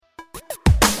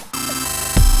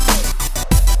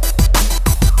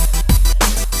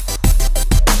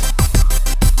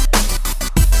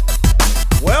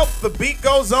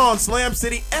goes on. Slam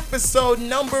City episode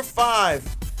number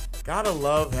 5. Gotta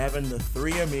love having the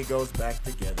three amigos back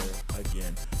together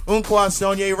again. Unqua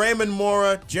Sonye, Raymond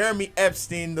Mora, Jeremy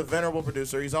Epstein, the venerable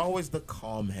producer. He's always the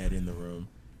calm head in the room.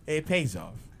 It pays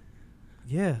off.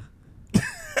 Yeah.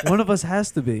 One of us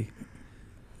has to be.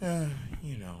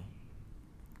 You know.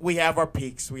 We have our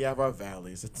peaks, we have our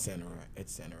valleys, etc.,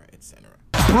 etc., etc.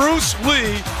 Bruce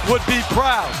Lee would be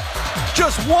proud.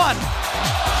 Just one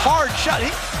hard shot.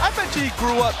 I bet you he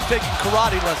grew up taking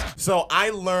karate lessons. So I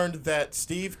learned that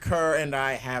Steve Kerr and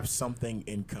I have something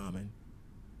in common.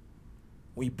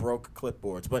 We broke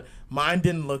clipboards, but mine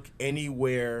didn't look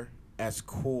anywhere as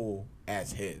cool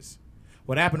as his.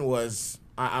 What happened was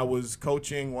I was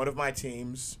coaching one of my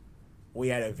teams. We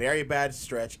had a very bad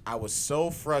stretch. I was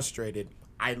so frustrated,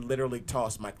 I literally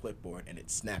tossed my clipboard and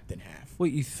it snapped in half.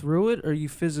 Wait, you threw it or you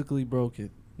physically broke it?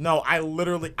 No, I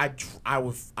literally I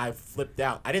flipped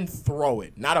out. I didn't throw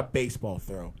it, not a baseball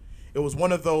throw. It was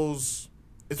one of those.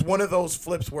 It's one of those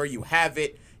flips where you have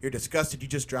it, you're disgusted, you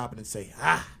just drop it and say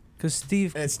Because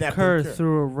Steve And it snapped Kerr in two.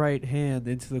 threw a right hand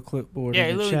into the clipboard. Yeah,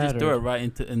 he and it literally just threw it shattered. right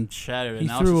into and shattered it. He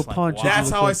and I was threw just a like, punch wow. into That's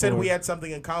the how I said clipboard. we had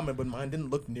something in common, but mine didn't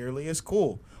look nearly as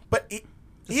cool. But he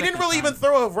second didn't really time. even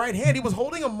throw a right hand. He was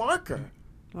holding a marker.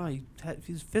 Oh,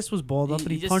 his fist was balled up He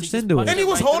and he just- punched he just into punched it. And he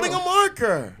was right holding through. a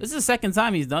marker. This is the second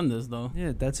time he's done this, though.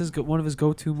 Yeah, that's one of his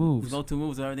go-to moves. His go-to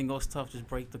moves, everything goes tough. Just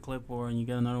break the clipboard and you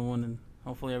get another one, and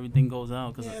hopefully everything goes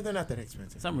out. Because Yeah, they're not that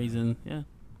expensive. for some reason, yeah,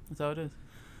 that's how it is.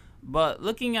 But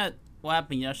looking at what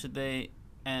happened yesterday,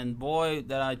 and boy,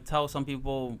 that I tell some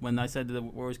people when I said that the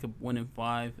Warriors could win in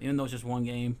 5, even though it's just one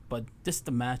game, but just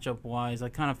the matchup-wise, I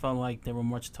kind of felt like they were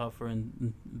much tougher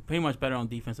and pretty much better on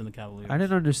defense than the Cavaliers. I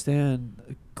didn't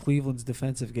understand Cleveland's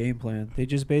defensive game plan. They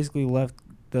just basically left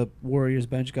the Warriors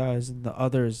bench guys and the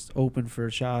others open for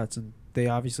shots, and they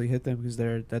obviously hit them because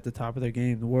they're at the top of their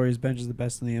game. The Warriors bench is the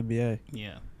best in the NBA.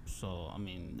 Yeah. So, I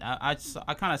mean, I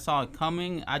kind of saw it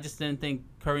coming. I just didn't think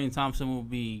Curry and Thompson would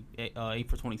be 8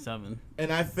 for 27.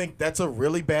 And I think that's a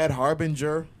really bad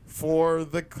harbinger for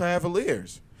the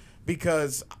Cavaliers.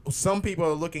 Because some people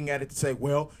are looking at it to say,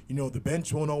 well, you know, the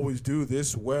bench won't always do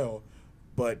this well.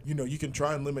 But, you know, you can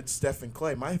try and limit Steph and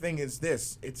Clay. My thing is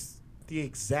this. It's the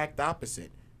exact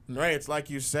opposite. Right? It's like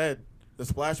you said, the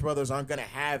Splash Brothers aren't going to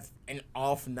have an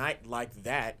off night like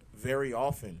that very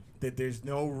often. That there's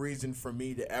no reason for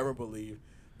me to ever believe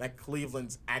that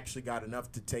Cleveland's actually got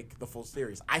enough to take the full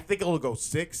series. I think it'll go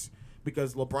 6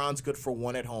 because LeBron's good for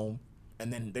 1 at home,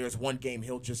 and then there's one game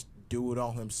he'll just do it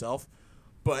all himself.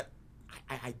 But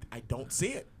I don't see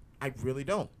it. I really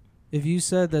don't. If you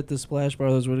said that the Splash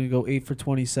Brothers were going to go 8 for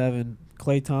 27,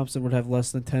 Klay Thompson would have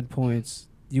less than 10 points,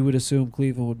 you would assume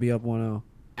Cleveland would be up 1-0.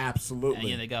 Absolutely. And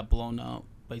yeah, they got blown out.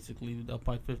 Basically, up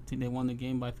by 15. They won the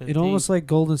game by 15. It almost like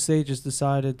Golden State just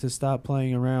decided to stop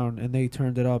playing around, and they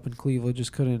turned it up, and Cleveland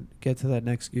just couldn't get to that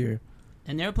next gear.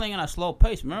 And they were playing at a slow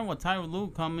pace. Remember when Tyronn Lue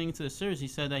coming into the series, he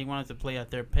said that he wanted to play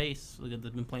at their pace. Like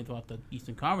they've been playing throughout the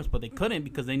Eastern Conference, but they couldn't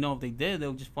because they know if they did, they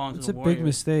would just fall into It's the a Warriors. big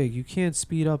mistake. You can't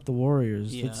speed up the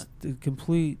Warriors. Yeah. It's a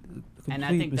complete And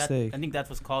I think mistake. I think that's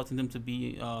what's causing them to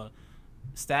be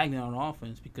stagnant on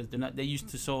offense because they're used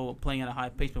to playing at a high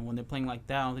pace, but when they're playing like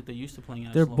that, I don't think they're used to playing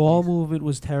at Their a slow ball pace. movement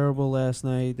was terrible last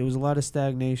night. There was a lot of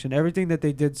stagnation. Everything that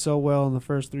they did so well in the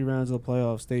first 3 rounds of the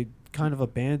playoffs, they kind of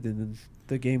abandoned in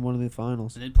the game 1 of the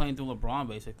finals. And they're playing through LeBron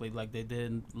basically, like they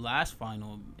did last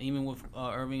final, even with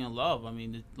Irving and Love. I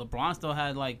mean, LeBron still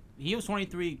had he was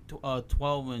 23,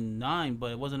 12, and 9,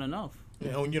 but it wasn't enough.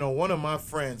 You know, one of my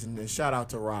friends, and shout out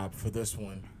to Rob for this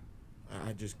one.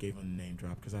 I just gave him a name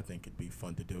drop because I think it'd be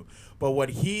fun to do. But what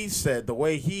he said, the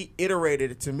way he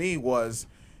iterated it to me was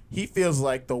he feels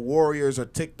like the Warriors are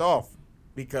ticked off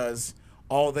because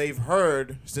all they've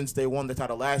heard since they won the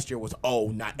title last year was, oh,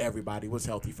 not everybody was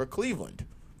healthy for Cleveland.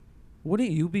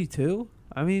 Wouldn't you be too?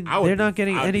 I mean, I would they're be- not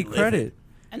getting I would any be credit. livid.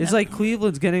 And It's that- like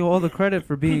Cleveland's getting all the credit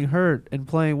for being hurt and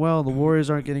playing well. The Warriors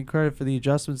aren't getting credit for the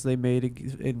adjustments they made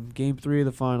in Game 3 of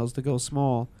the finals to go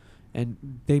small.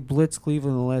 And they blitzed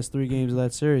Cleveland in the last 3 games of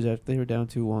that series after they were down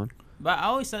 2-1. But I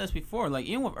always said this before, like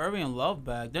even with Irving and Love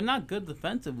back, they're not good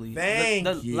defensively.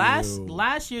 Thank you.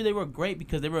 Last year they were great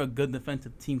because they were a good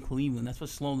defensive team, Cleveland. That's what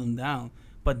slowed them down.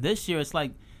 But this year it's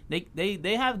like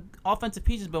they have offensive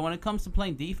pieces, but when it comes to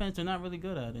playing defense, they're not really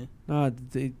good at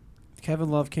it. Kevin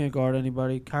Love can't guard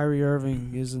anybody. Kyrie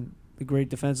Irving isn't the great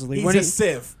defensively. He's a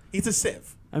sieve. He's a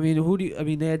sieve. I mean,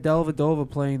 they had Dellavedova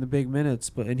playing the big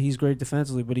minutes, and he's great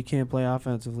defensively, but he can't play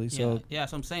offensively. So Yeah,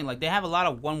 so I'm saying like they have a lot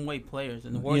of one-way players,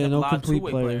 and the Warriors have no a lot of complete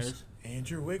two-way players. players.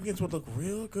 Andrew Wiggins would look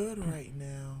real good right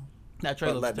now. That trade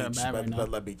But looks terrible right now.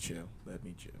 let me chill. Let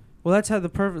me chill. Well, that's how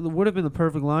would have been the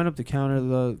perfect lineup to counter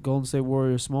the Golden State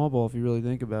Warriors small ball if you really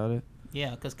think about it.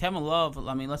 Yeah, because Kevin Love,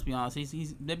 I mean, let's be honest,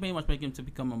 they pretty much make him to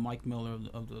become a Mike Miller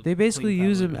of the. They basically Cleveland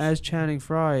use him Cavaliers. as Channing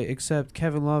Frye, except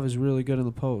Kevin Love is really good in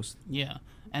the post. Yeah,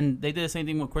 and they did the same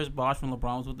thing with Chris Bosh when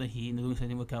LeBron was with the Heat, and they're doing the same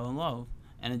thing with Kevin Love.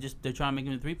 And they're trying to make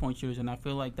him a 3-point shooter, and I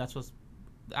feel like that's what's.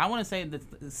 I want to say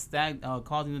that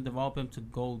causing them to develop him to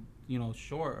go,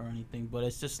 short or anything, but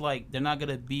it's just like they're not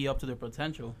gonna be up to their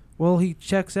potential. Well, he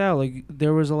checks out. Like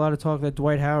there was a lot of talk that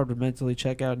Dwight Howard would mentally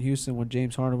check out in Houston when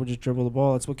James Harden would just dribble the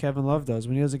ball. That's what Kevin Love does.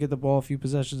 When he doesn't get the ball a few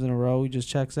possessions in a row, he just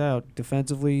checks out.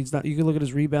 Defensively, he's not. You can look at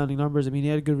his rebounding numbers. I mean, he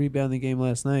had a good rebounding game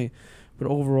last night, but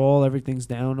overall, everything's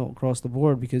down across the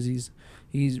board because he's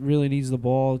really needs the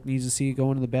ball, needs to see it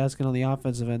going to the basket on the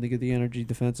offensive end to get the energy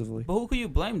defensively. But who could you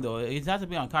blame though? It has to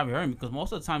be on Kyrie Irving because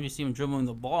most of the time you see him dribbling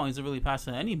the ball, and he doesn't really pass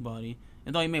to anybody.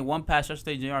 And though he made one pass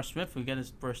yesterday, J.R. Smith would get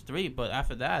his first 3, but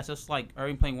after that, it's just like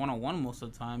Irving playing one-on-one most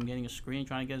of the time, getting a screen,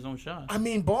 trying to get his own shot. I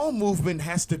mean, ball movement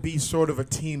has to be sort of a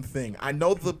team thing. I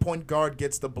know the point guard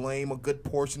gets the blame a good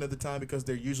portion of the time because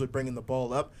they're usually bringing the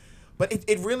ball up, but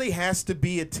it really has to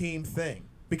be a team thing.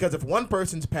 Because if one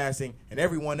person's passing and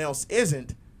everyone else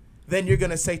isn't, then you're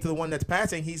going to say to the one that's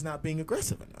passing, he's not being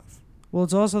aggressive enough. Well,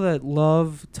 it's also that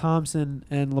Love, Thompson,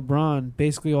 and LeBron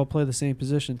basically all play the same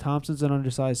position. Thompson's an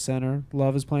undersized center.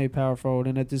 Love is playing power forward,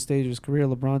 and at this stage of his career,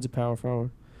 LeBron's a power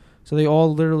forward. So they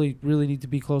all literally really need to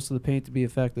be close to the paint to be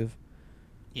effective.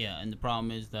 Yeah, and the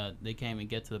problem is that they can't even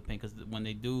get to the paint because when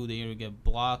they do, they either get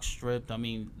blocked, stripped. I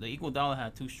mean, the Iguodala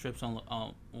had 2 strips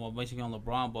basically on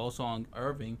LeBron, but also on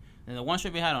Irving. And the one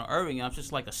strip he had on Irving, it was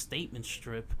just like a statement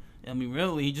strip. I mean,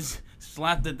 really, he just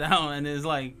slapped it down, and it's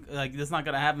like that's not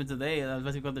gonna happen today. That's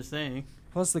basically what they're saying.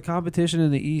 Plus, the competition in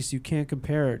the East, you can't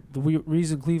compare it. The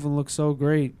reason Cleveland looks so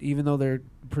great, even though they're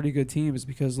a pretty good team, is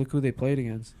because look who they played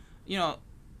against.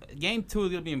 Game 2 is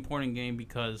gonna be an important game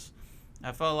because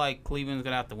I felt like Cleveland's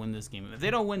gonna have to win this game. If they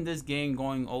don't win this game,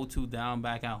 going 0-2 down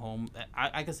back at home,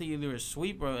 I can see either a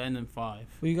sweep or end in 5.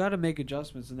 Well, you got to make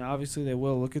adjustments, and obviously they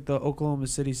will. Look at the Oklahoma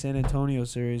City-San Antonio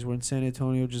series, when San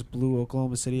Antonio just blew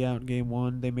Oklahoma City out in Game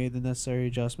 1. They made the necessary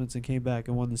adjustments and came back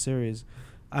and won the series.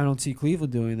 I don't see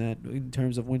Cleveland doing that in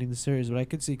terms of winning the series, but I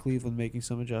could see Cleveland making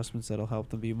some adjustments that'll help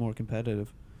them be more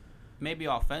competitive. Maybe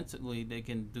offensively they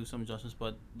can do some adjustments,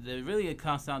 but it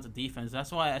comes down to defense.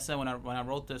 That's why I said when I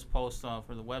wrote this post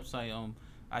for the website,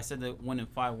 I said they win in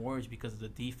 5 Warriors because of the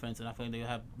defense, and I feel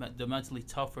like they're mentally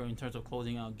tougher in terms of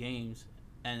closing out games.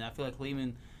 And I feel like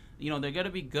Cleveland, they're gonna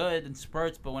be good in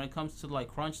spurts, but when it comes to like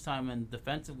crunch time and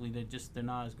defensively, they're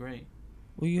not as great.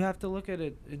 Well, you have to look at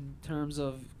it in terms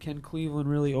of can Cleveland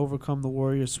really overcome the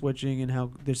Warriors switching and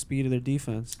how their speed of their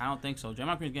defense. I don't think so.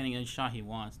 Draymond Green's getting any shot he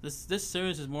wants. This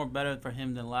series is more better for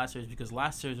him than last series because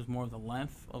last series was more of the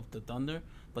length of the Thunder,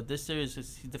 but this series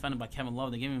he's defended by Kevin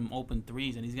Love. They give him open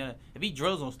threes, and if he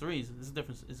drills those threes,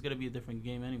 it's gonna be a different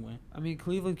game anyway. I mean,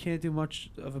 Cleveland can't do much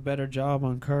of a better job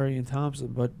on Curry and Thompson,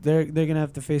 but they're gonna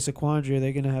have to face a quandary.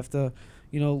 They're gonna have to,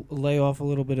 lay off a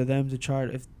little bit of them to try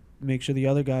to make sure the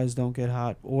other guys don't get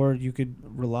hot, or you could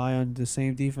rely on the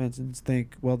same defense and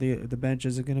think, well, the bench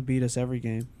isn't going to beat us every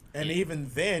game. And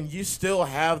even then, you still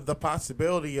have the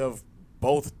possibility of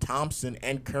both Thompson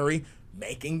and Curry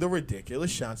making the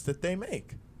ridiculous shots that they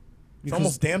make. It's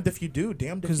almost damned if you do, damned if you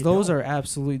don't. Because those are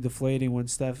absolutely deflating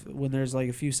when there's like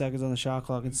a few seconds on the shot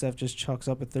clock and Steph just chucks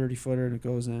up a 30-footer and it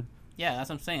goes in. Yeah, that's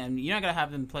what I'm saying. You're not going to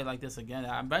have them play like this again.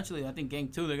 Eventually, I think Game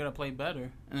 2, they're going to play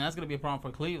better. And that's going to be a problem for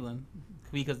Cleveland.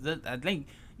 Because I think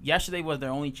yesterday was their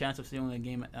only chance of stealing a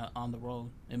game on the road,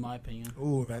 in my opinion.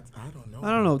 Ooh, I don't know.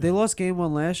 I don't know. They lost Game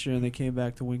 1 last year, and they came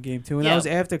back to win Game 2. And that was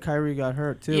after Kyrie got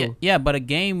hurt, too. Yeah, but a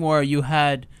game where you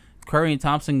had Curry and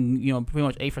Thompson, pretty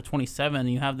much 8 for 27, and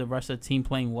you have the rest of the team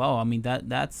playing well. I mean,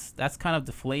 that's kind of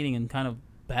deflating and kind of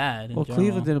bad. Well,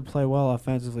 Cleveland didn't play well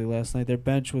offensively last night. Their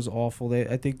bench was awful.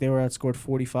 I think they were outscored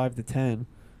 45-10.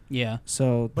 Yeah.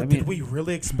 So, but did we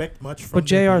really expect much from? But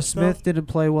J.R. Smith didn't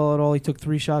play well at all. He took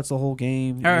 3 shots the whole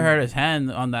game. I hurt his hand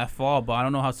on that fall, but I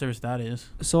don't know how serious that is.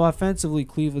 So offensively,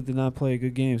 Cleveland did not play a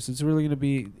good game. So it's really going to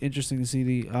be interesting to see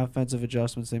the offensive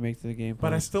adjustments they make to the game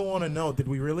plan. But I still want to know: did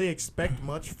we really expect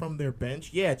much from their bench?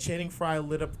 Yeah, Channing Frye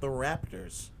lit up the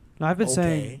Raptors. I've been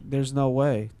saying there's no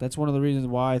way. That's one of the reasons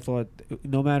why I thought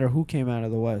no matter who came out of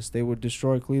the West, they would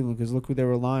destroy Cleveland because look who they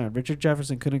rely on. Richard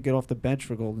Jefferson couldn't get off the bench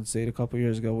for Golden State a couple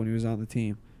years ago when he was on the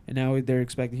team. And now they're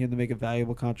expecting him to make a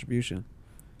valuable contribution.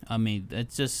 I mean,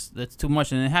 that's too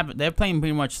much. And they're playing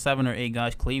pretty much 7 or 8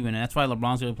 guys Cleveland, and that's why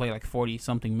LeBron's going to play like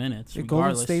 40-something minutes.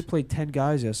 Golden State played 10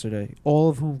 guys yesterday, all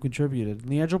of whom contributed.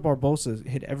 Leandro Barbosa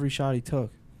hit every shot he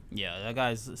took. Yeah, that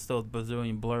guy's still a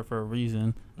Brazilian blur for a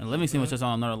reason. And Livingston was just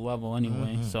on another level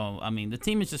anyway. So, I mean, the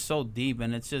team is just so deep,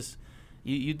 and it's just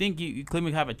you think you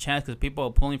Cleveland have a chance because people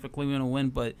are pulling for Cleveland to win,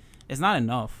 but it's not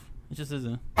enough. It just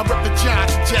isn't. I rep the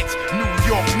Giants, Jets,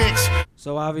 New York Knicks.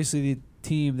 So obviously the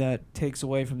team that takes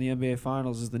away from the NBA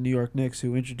Finals is the New York Knicks,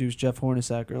 who introduced Jeff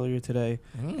Hornacek earlier today.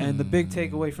 And the big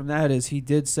takeaway from that is he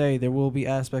did say there will be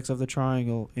aspects of the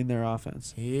triangle in their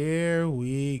offense. Here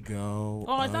we go.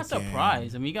 Oh, I'm not again.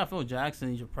 surprised. I mean, you got Phil Jackson,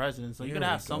 he's your president, so you're Here going to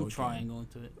we have some go triangle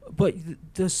into it. But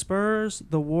the Spurs,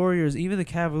 the Warriors, even the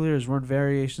Cavaliers run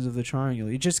variations of the triangle.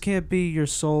 It just can't be your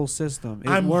sole system.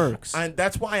 It works.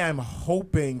 That's why I'm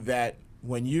hoping that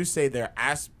when you say there are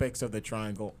aspects of the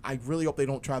triangle, I really hope they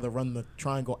don't try to run the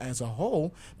triangle as a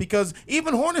whole, because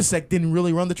even Hornacek didn't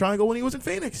really run the triangle when he was in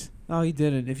Phoenix. No, he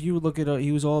didn't. If you look at it,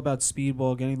 he was all about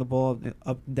speedball, getting the ball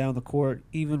up and down the court.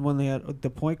 Even when they had the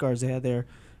point guards they had there,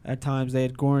 at times they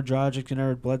had Goran Dragic and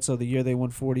Eric Bledsoe the year they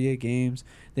won 48 games.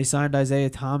 They signed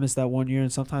Isaiah Thomas that one year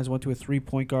and sometimes went to a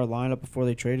 3-point guard lineup before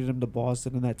they traded him to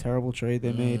Boston in that terrible trade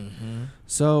they made.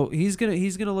 So he's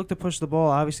gonna look to push the ball.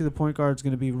 Obviously, the point guard is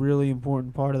going to be a really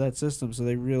important part of that system, so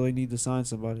they really need to sign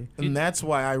somebody. And that's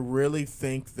why I really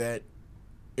think that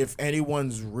if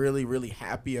anyone's really, really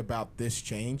happy about this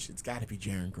change, it's got to be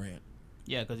Jaren Grant.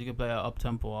 Yeah, because you can play an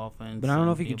up-tempo offense. But I don't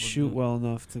know if and he be can able to shoot do- well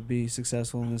enough to be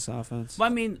successful in this offense. But I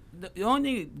mean, the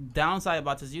only downside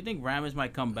about this, you think Ramage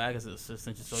might come back as an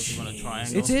assistant just so he can run a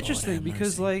triangle? It's Lord interesting have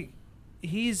because, mercy. like,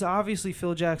 he's obviously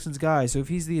Phil Jackson's guy. So if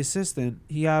he's the assistant,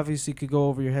 he obviously could go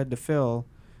over your head to Phil.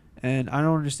 And I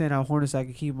don't understand how Hornacek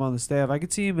could keep him on the staff. I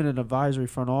could see him in an advisory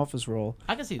front office role.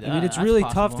 I can see that. I mean, it's That's really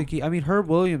tough possible. to keep. I mean, Herb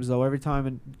Williams, though, every time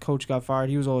a coach got fired,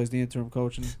 he was always the interim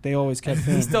coach, and they always kept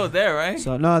him. He's still there, right?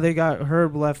 So, no, they got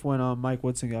Herb left when Mike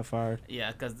Woodson got fired.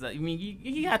 Yeah, because, I mean,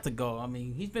 he had to go. I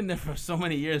mean, he's been there for so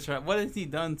many years, right? What has he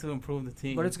done to improve the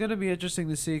team? But it's going to be interesting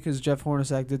to see because Jeff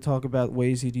Hornacek did talk about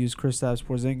ways he'd use Kristaps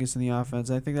Porzingis in the offense.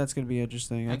 I think that's going to be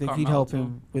interesting. I And think he'd Carmelo, help too.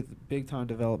 him with big-time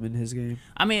development in his game.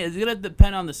 I mean, it's going to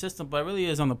depend on the system, but it really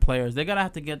is on the players. They're going to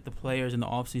have to get the players in the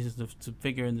offseason to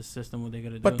figure in the system what they're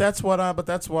going to do. But that's what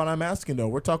I'm asking though.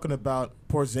 We're talking about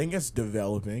Porzingis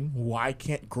developing. Why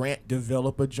can't Grant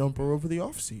develop a jumper over the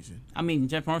offseason? I mean,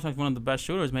 Jeff Hornacek's one of the best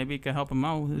shooters. Maybe it can help him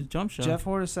out with his jump shot. Jeff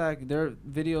Hornacek, there are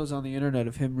videos on the internet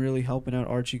of him really helping out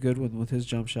Archie Goodwin with his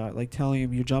jump shot, like telling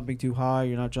him you're jumping too high,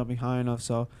 you're not jumping high enough.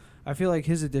 So I feel like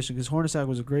his addition, because Hornacek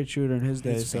was a great shooter in his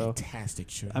day. He's So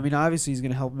fantastic shooter. I mean, obviously he's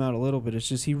going to help him out a little bit. It's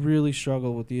just he really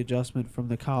struggled with the adjustment from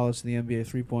the college to the NBA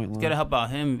 3-point He's line. going to help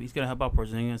out him. He's going to help out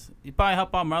Porzingis. He'd probably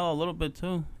help out Melo a little bit,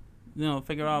 too. You know,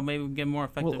 figure out maybe get more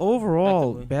effective. Well, overall,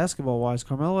 effectively. basketball-wise,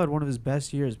 Carmelo had one of his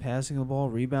best years, passing the ball,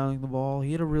 rebounding the ball.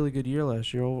 He had a really good year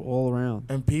last year all around.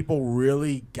 And people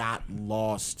really got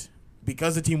lost.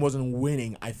 Because the team wasn't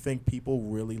winning, I think people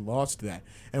really lost that.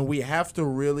 And we have to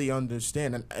really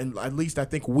understand, and at least I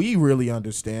think we really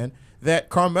understand, that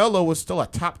Carmelo was still a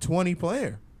top 20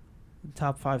 player.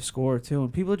 Top 5 scorer, too.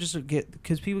 And people just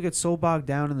because people get so bogged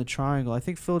down in the triangle. I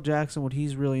think Phil Jackson, what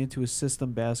he's really into is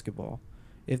system basketball.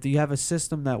 If you have a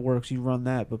system that works, you run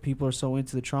that. But people are so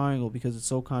into the triangle because it's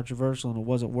so controversial and it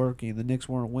wasn't working and the Knicks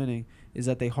weren't winning, is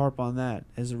that they harp on that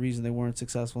as the reason they weren't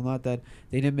successful. Not that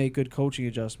they didn't make good coaching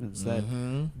adjustments, that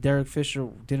Derek Fisher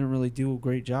didn't really do a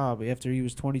great job after he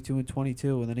was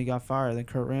 22-22 and then he got fired. Then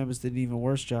Kurt Rambis did an even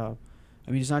worse job. I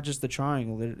mean, it's not just the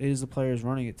triangle. It is the players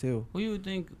running it, too. Who do you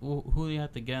think? Who do you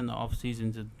have to get in the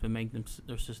offseason to make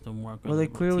their system work? Well, they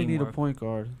clearly need a teamwork? point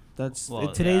guard. That's Well,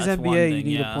 in today's that's one NBA. thing, You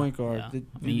need yeah, a point guard. yeah.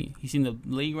 I mean, you seen the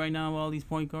league right now with all these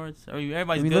point guards.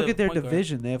 Everybody's good look at their point guard.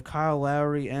 division. They have Kyle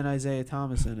Lowry and Isaiah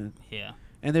Thomas in it. Yeah.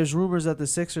 And there's rumors that the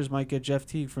Sixers might get Jeff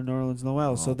Teague for Nerlens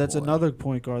Noel. So Oh, that's boy. another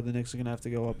point guard the Knicks are going to have to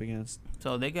go up against.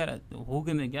 So they got to. Who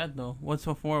can they get though? What's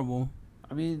affordable?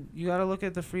 I mean, you got to look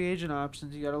at the free agent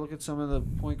options. You got to look at some of the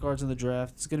point guards in the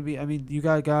draft. It's going to be, I mean, you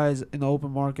got guys in the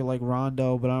open market like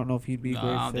Rondo, but I don't know if he'd be a No, great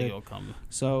I don't think fit. he'll come.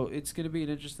 So it's going to be an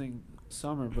interesting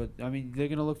summer. But, I mean, they're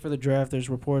going to look for the draft. There's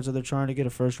reports that they're trying to get a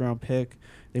first-round pick.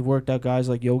 They've worked out guys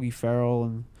like Yogi Ferrell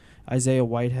and Isaiah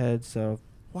Whitehead. So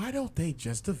Why don't they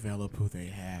just develop who they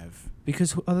have?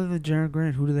 because other than Jaren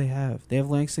Grant, who do they have? They have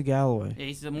Langston Galloway. Yeah,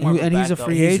 he's more of a And he's a backup.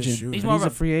 free He's a agent. shooter. He's And more he's of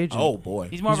a a- free agent. Oh, boy.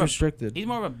 He's more of a restricted. He's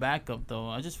more of a backup though.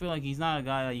 I just feel like he's not a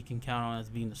guy that you can count on as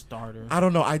being the starter. I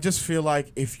don't know. I just feel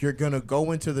like if you're going to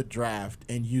go into the draft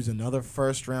and use another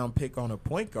first-round pick on a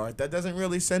point guard, that doesn't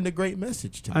really send a great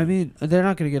message to me. I mean, they're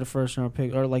not going to get a first-round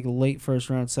pick or like a late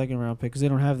first-round, second-round pick because they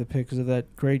don't have the pick because of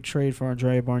that great trade for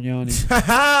Andrea Bargnani. He's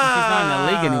not in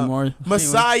the league anymore.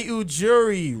 Masai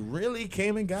Ujiri really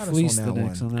came and got Fleeced us the on that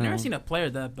Knicks one. on that I've never one. seen a player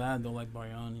that bad though, like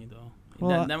Bargnani though.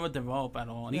 Well, never develop at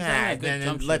all. And he's Nah, not a good then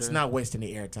jump let's shooter. not waste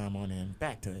any airtime on him.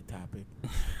 Back to the topic.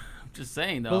 Just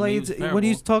saying, though. But I like, mean, he was when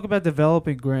you terrible. talk about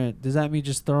developing Grant, does that mean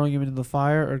just throwing him into the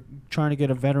fire or trying to get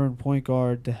a veteran point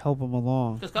guard to help him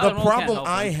along? 'Cause The Calderon can't problem help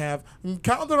I him. have,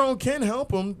 Calderon can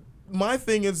help him. My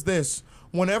thing is this.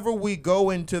 Whenever we go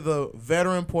into the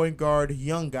veteran point guard,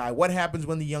 young guy, what happens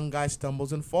when the young guy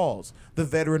stumbles and falls? The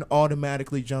veteran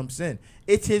automatically jumps in.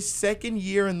 It's his second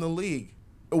year in the league.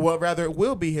 Well, rather, it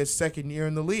will be his second year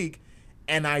in the league.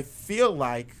 And I feel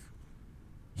like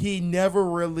he never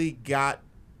really got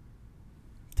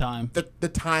time. the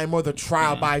time or the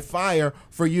trial Yeah. by fire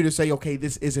for you to say, okay,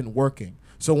 this isn't working.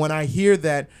 So when I hear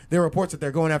that there are reports that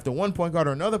they're going after one point guard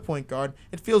or another point guard,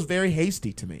 it feels very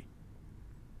hasty to me.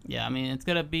 Yeah, I mean, it's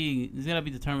gonna be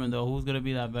determined though who's gonna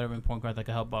be that veteran point guard that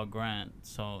can help out Grant.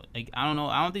 So like, I don't know.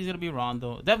 I don't think it's gonna be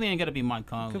Rondo. Definitely ain't gonna be Mike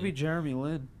Conley. Could be Jeremy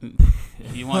Lin.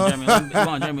 You want Jeremy Lin? You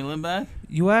want Jeremy Lin back?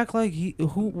 You act like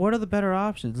what are the better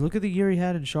options? Look at the year he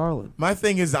had in Charlotte. My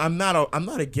thing is, I'm not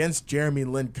against Jeremy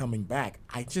Lin coming back.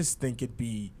 I just think it'd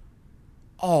be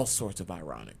all sorts of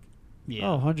ironic.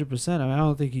 Yeah. Oh, 100%. I mean, I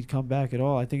don't think he'd come back at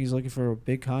all. I think he's looking for a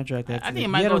big contract. I after think the- he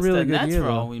might had go a to really the good Nets year, for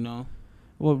all though. we know.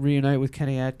 Well, reunite with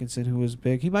Kenny Atkinson, who was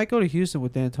big. He might go to Houston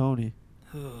with D'Antoni.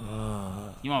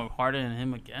 You want Harden and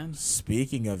him again?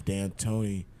 Speaking of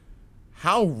D'Antoni,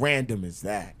 how random is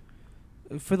that?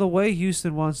 For the way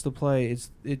Houston wants to play, it's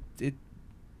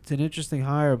an interesting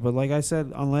hire. But like I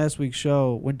said on last week's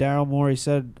show, when Daryl Morey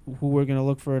said who we're going to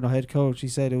look for in a head coach, he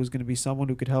said it was going to be someone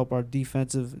who could help our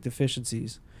defensive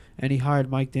deficiencies, and he hired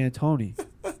Mike D'Antoni.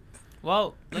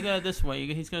 Well, look at it this way: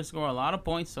 he's gonna score a lot of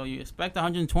points, so you expect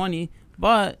 120,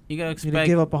 but you gotta He's going to expect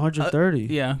give up 130.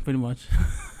 yeah, pretty much.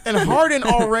 And Harden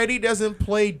already doesn't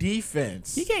play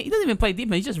defense. He doesn't even play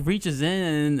defense. He just reaches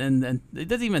in and it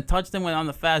doesn't even touch them when on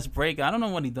the fast break. I don't know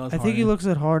what he does. I think he looks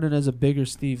at Harden as a bigger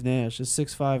Steve Nash, a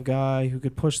 6'5" guy who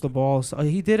could push the ball. So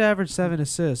he did average 7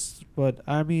 assists, but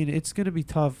I mean, it's going to be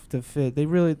tough to fit. They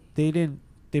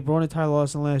brought in Ty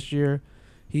Lawson last year.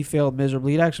 He failed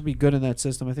miserably. He'd actually be good in that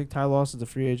system. I think Ty Lawson's a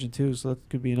free agent too, so that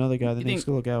could be another guy that You needs think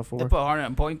to look out They for. put Harden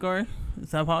at point guard.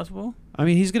 Is that possible? I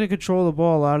mean, he's going to control the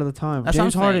ball a lot of the time. That's what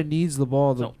James I'm Harden saying. needs the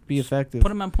ball to So, be effective.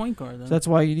 Put him at point guard. Then. So that's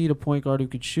why you need a point guard who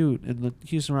could shoot, and the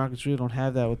Houston Rockets really don't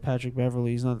have that with Patrick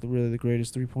Beverly. He's not really the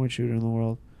greatest three-point shooter in the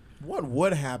world. What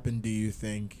would happen, do you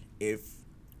think, if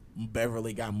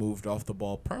Beverly got moved off the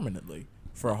ball permanently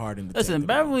for Harden to Listen, take the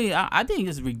ball? Beverly, I think he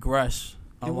just regress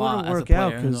a It lot wouldn't as a work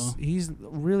out player. because he's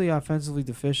really offensively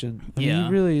deficient. I mean, Yeah.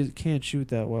 he really can't shoot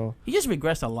that well. He just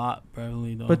regressed a lot,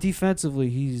 Beverly, though. But defensively,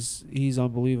 he's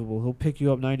unbelievable. He'll pick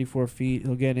you up 94 feet.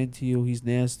 He'll get into you. He's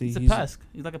nasty. he's a pest.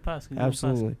 He's like a pest. He's a pest.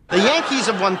 Absolutely. The Yankees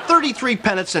have won 33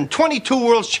 pennants and 22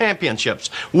 World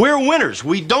Championships. We're winners.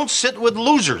 We don't sit with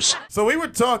losers. So we were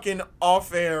talking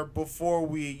off air before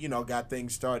we, got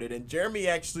things started, and Jeremy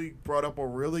actually brought up a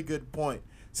really good point.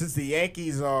 Since the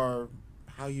Yankees are,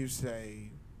 how you say,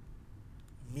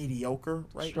 mediocre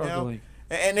right Struggling.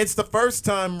 now, and it's the first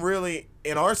time really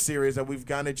in our series that we've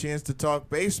gotten a chance to talk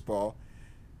baseball,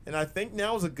 and I think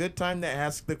now is a good time to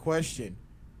ask the question: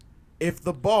 if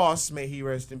the boss, may he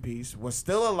rest in peace, was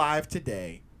still alive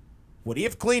today, would he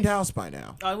have cleaned house by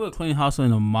now? I would clean house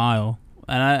in a mile,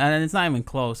 and it's not even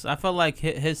close. I felt like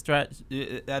his stretch,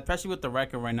 especially with the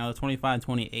record right now,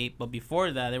 25-28. But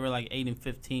before that, they were like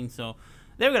 8-15. So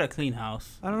they were gonna clean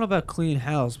house. I don't know about clean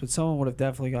house, but someone would have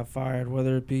definitely got fired,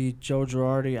 whether it be Joe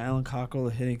Girardi, Alan Cockrell,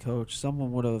 the hitting coach.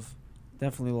 Someone would have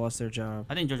definitely lost their job.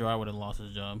 I think Joe Girardi would have lost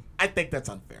his job. I think that's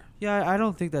unfair. Yeah, I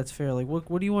don't think that's fair. Like, what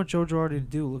do you want Joe Girardi to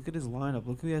do? Look at his lineup.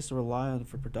 Look who he has to rely on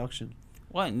for production.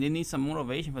 What? They need some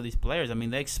motivation for these players. I mean,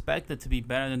 they expect it to be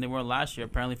better than they were last year,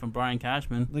 apparently, from Brian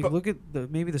Cashman. Like, look at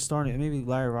maybe the starting. Maybe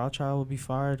Larry Rothschild will be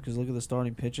fired because look at the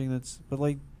starting pitching. But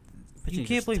Pitching you is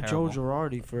can't just blame terrible. Joe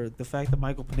Girardi for the fact that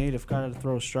Michael Pineda got to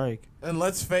throw a strike. And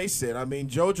let's face it, I mean,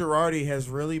 Joe Girardi has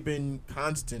really been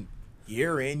constant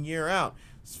year in, year out.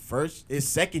 His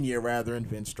second year rather in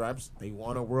Pinstripes, they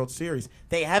won a World Series.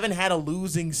 They haven't had a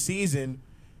losing season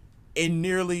in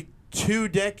nearly 2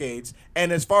 decades.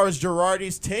 And as far as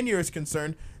Girardi's tenure is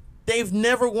concerned, they've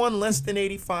never won less than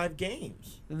 85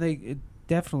 games. And they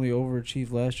definitely overachieved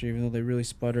last year, even though they really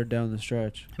sputtered down the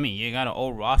stretch. I mean, you got an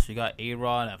old roster. You got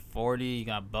A-Rod at 40. You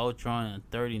got Beltran at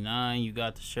 39. You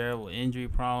got the sheriff with injury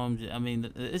problems. I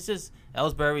mean, it's just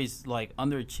Ellsbury's like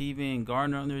underachieving.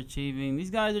 Gardner underachieving.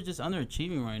 These guys are just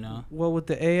underachieving right now. Well, with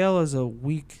the AL as a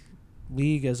weak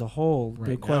league as a whole,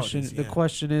 Right the now it is, the yeah.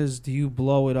 question is, do you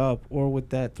blow it up, or with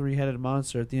that 3-headed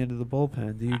monster at the end of the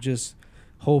bullpen, do you just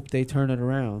hope they turn it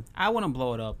around? I wouldn't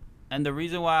blow it up. And the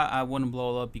reason why I wouldn't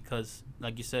blow it up because,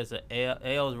 like you said, the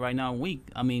AL is right now weak.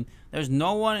 I mean, there's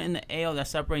no one in the AL that's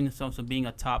separating themselves from being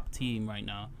a top team right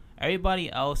now.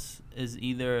 Everybody else is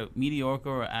either mediocre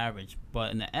or average.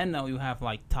 But in the NL, you have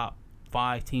like top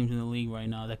 5 teams in the league right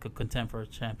now that could contend for a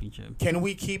championship. Can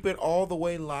we keep it all the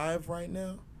way live right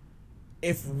now?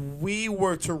 If we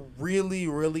were to really,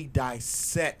 really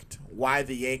dissect why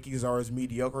the Yankees are as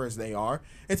mediocre as they are,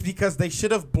 it's because they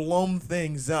should have blown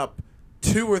things up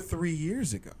 2 or 3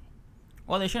 years ago.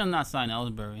 Well, they should have not signed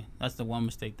Ellsbury. That's the one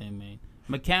mistake they made.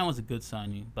 McCann was a good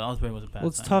signing, but Ellsbury was a bad Well,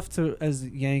 it's signing. tough as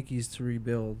Yankees to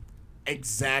rebuild.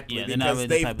 Exactly, Yeah, they're not because really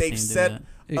the type of they've team to do set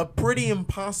that. a pretty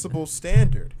impossible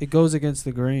standard. It goes against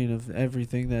the grain of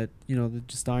everything that the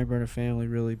Steinbrenner family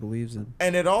really believes in.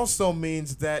 And it also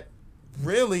means that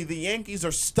really the Yankees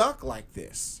are stuck like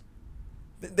this.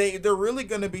 They're really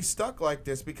going to be stuck like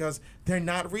this because they're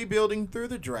not rebuilding through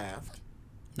the draft.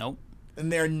 Nope.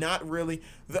 And they're not really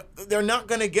they're not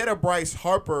going to get a Bryce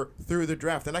Harper through the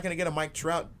draft. They're not going to get a Mike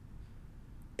Trout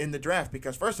in the draft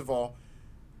because, first of all,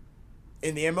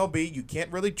 in the MLB, you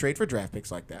can't really trade for draft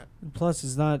picks like that. And plus,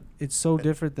 it's so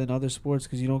different than other sports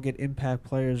because you don't get impact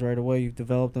players right away. You've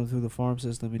developed them through the farm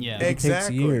system. And Yeah. it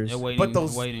Exactly. takes years. They're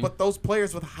waiting, But those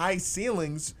players with high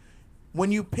ceilings,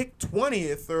 when you pick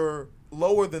 20th or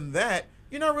lower than that,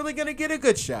 you're not really going to get a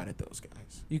good shot at those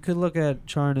guys. You could look at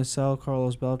trying to sell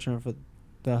Carlos Beltran for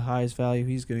the highest value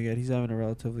he's going to get. He's having a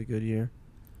relatively good year.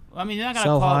 I mean, you're not gonna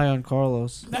Sell call. high on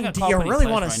Carlos. You're not Do gonna you call really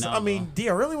want want to? Do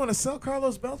you really want to sell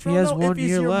Carlos Beltran? He has though, 1 if he's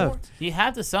year your left. You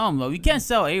have to sell him though. You can't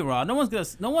sell A-Rod. No one's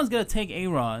gonna take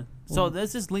A-Rod. So Well,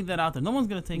 let's just leave that out there. No one's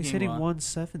gonna take He's A-Rod. hitting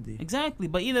 170. Exactly,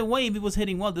 but either way, if he was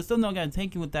hitting well, they're still not gonna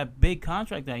take him with that big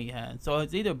contract that he had. So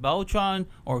it's either Beltran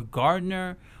or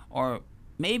Gardner or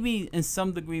maybe in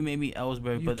some degree maybe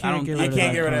Ellsbury. You But I can't don't. get You rid of can't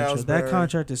that get rid of contract. That Ellsbury.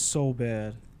 contract is so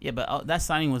bad. Yeah, but that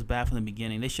signing was bad from the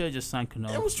beginning. They should have just signed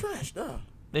Cano. It was trash, no.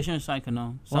 They shouldn't sign Cano.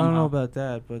 Well, I Somehow. don't know about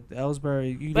that, but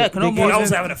Ellsbury. Yeah, Cano more-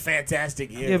 Cano's having a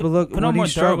fantastic year. Yeah, but look, Cano when more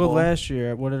he struggled durable. last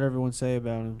year, what did everyone say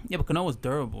about him? Yeah, but Cano was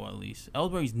durable at least.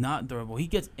 Ellsbury's not durable. He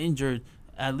gets injured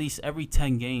at least every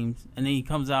 10 games, and then he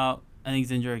comes out and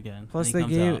he's injured again. Plus, and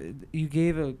he comes out. you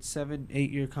gave a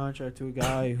 7-8 year contract to a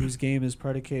guy whose game is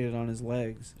predicated on his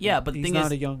legs. Yeah, but the he's thing not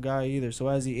is- a young guy either. So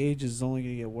as he ages, it's only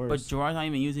gonna get worse. But Gerard's not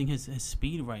even using his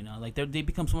speed right now. Like they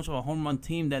become so much of a home run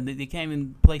team that they can't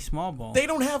even play small ball. They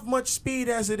don't have much speed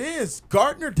as it is.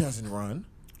 Gardner doesn't run.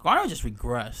 Gardner just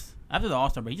regressed after the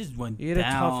All-Star break. He just went he had a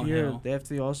tough year downhill.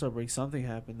 after the All-Star break. Something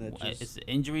happened that just. It's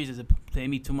injuries. Is it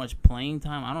maybe too much playing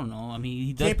time? I don't know. I mean,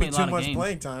 he does Can't play be a too lot of much games.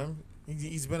 playing time.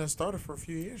 He's been a starter for a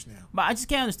few years now. But I just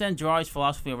can't understand Gerard's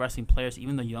philosophy of resting players,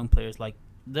 even the young players. Like,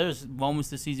 there's moments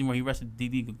this season where he rested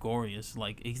Didi Gregorius.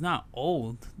 Like, he's not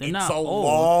old. They're It's not a old.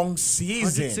 long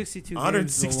season. 162 games is a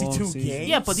 162 long season. games.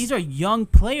 Yeah, but these are young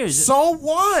players. So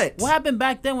what? What happened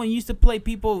back then when you used to play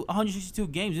people 162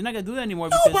 games? You're not going to do that anymore.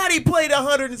 Because, Nobody played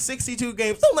 162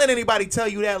 games. Don't let anybody tell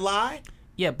you that lie.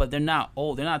 yeah, but they're not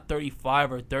old. They're not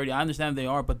 35 or 30. I understand they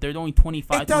are, but they're only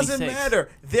 25, It doesn't 26. matter.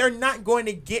 They're not going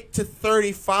to get to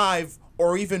 35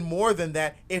 or even more than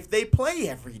that if they play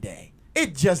every day.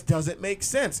 It just doesn't make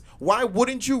sense. Why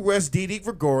wouldn't you rest Didi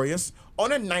Gregorius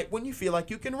on a night when you feel like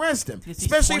you can rest him? Because he's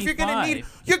Especially if you're gonna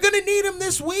 25. need him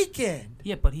this weekend.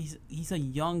 Yeah, but he's a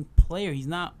young player. He's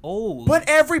not old. But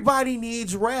everybody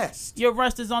needs rest. Your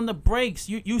rest is on the breaks.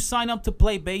 You sign up to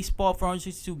play baseball for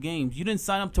 162 games. You didn't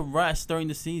sign up to rest during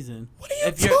the season. What are you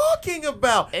If you're- talking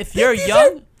about? if you're These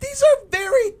young- these are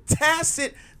very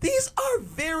tacit. These are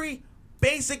very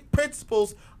basic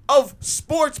principles of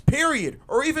sports, period,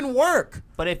 or even work.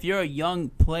 But if you're a young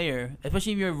player,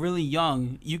 especially if you're really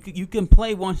young, you can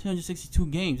play 162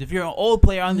 games. If you're an old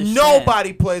player, I understand.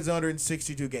 Nobody plays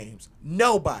 162 games.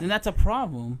 Nobody. Then that's a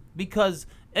problem. Because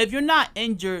if you're not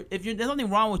injured, there's nothing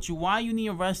wrong with you, why you need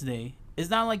a rest day? It's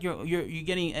not like you're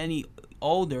getting any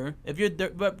older. If you're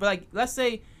but like let's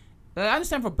say, I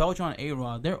understand for Beltran and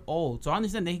A-Rod, they're old, so I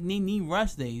understand they need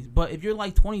rest days. But if you're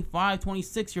like 25,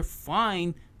 26, you're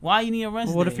fine. Why you need a rest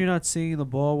Well, what day? if you're not seeing the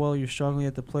ball well? You're struggling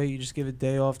at the plate. You just give a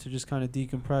day off to just kind of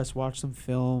decompress, watch some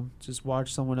film, just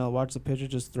watch someone else, watch the pitcher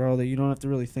just throw. That you don't have to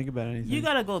really think about anything. You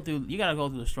gotta go through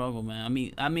the struggle, man.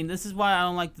 I mean, this is why I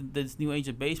don't like this new age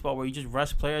of baseball where you just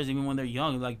rest players even when they're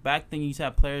young. Like back then, you used to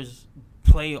have players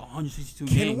play 162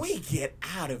 games. Can we get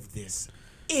out of this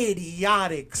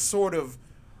idiotic sort of?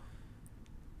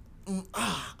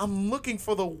 I'm looking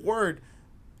for the word.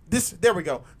 There we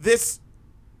go. This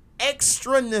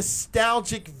extra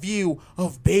nostalgic view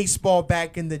of baseball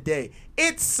back in the day.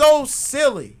 It's so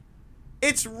silly.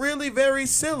 It's really very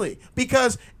silly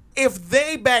because if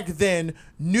they back then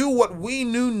knew what we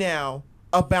knew now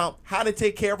about how to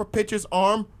take care of a pitcher's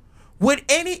arm? Would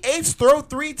any ace throw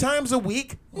 3 times a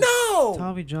week? No.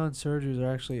 Tommy John surgeries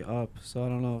are actually up, so I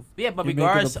don't know. If Yeah, but you're making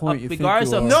regardless, the point you think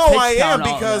regardless you of are. No, pitch I am count,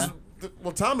 all because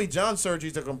that. Tommy John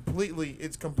surgeries are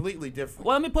completely different.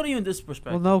 Well, let me put you in this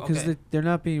perspective. Well, no, because okay. they're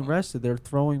not being rested. They're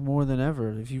throwing more than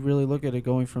ever. If you really look at it,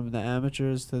 going from the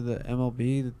amateurs to the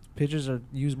MLB, the pitchers are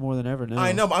used more than ever now.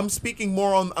 I know. But I'm speaking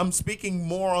more on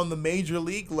the major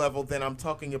league level than I'm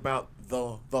talking about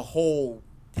the whole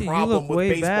Dude, you problem look with way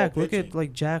baseball back. pitching. Look at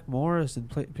like Jack Morris and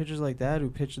pitchers like that who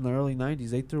pitched in the early '90s.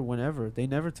 They threw whenever. They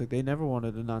never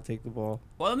wanted to not take the ball.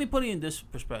 Well, let me put you in this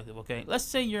perspective, okay? Let's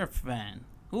say you're a fan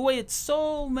who waited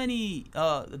so many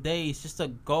days just to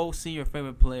go see your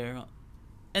favorite player,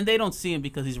 and they don't see him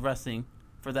because he's resting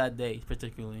for that day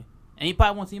particularly. And you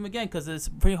probably won't see him again because it's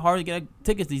pretty hard to get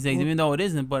tickets these days, even though it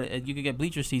isn't. But you can get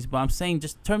bleacher seats. But I'm saying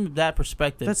just turn that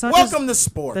perspective. That's not Welcome just, to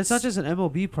sports. That's not just an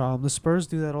MLB problem. The Spurs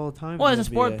do that all the time. Well, in it's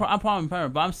a the sport NBA.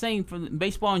 problem, but I'm saying for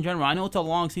baseball in general, I know it's a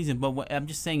long season, but I'm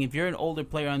just saying if you're an older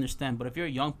player, I understand. But if you're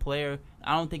a young player,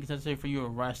 I don't think it's necessary for you to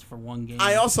rest for one game.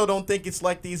 I also don't think it's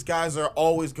like these guys are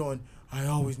always going, I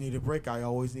always need a break. I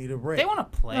always need a break. They want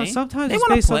to play. No, sometimes they it's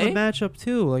wanna based play. on the matchup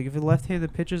too. Like if a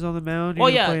left-handed pitcher's on the mound, you're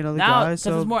Well, gonna yeah, play another now guy. because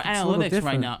So it's more it's a little analytics right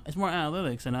different. now. It's more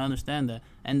analytics, and I understand that.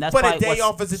 And that's But why a day what's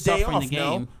off is a day suffering off, the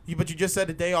no? game. But you just said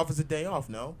a day off is a day off,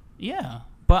 no? Yeah,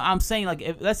 but I'm saying like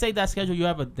if let's say that schedule you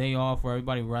have a day off where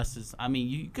everybody rests. I mean,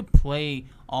 you could play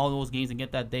all those games and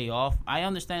get that day off. I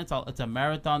understand it's a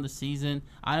marathon this season.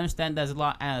 I understand there's a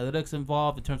lot of analytics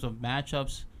involved in terms of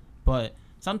matchups, but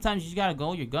sometimes you just gotta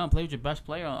go your gun, play with your best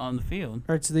player on the field.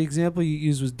 All right, so the example you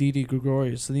used was Didi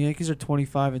Gregorius. So the Yankees are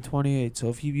 25 and 28. So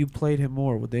if you played him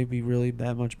more, would they be really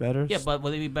that much better? Yeah, but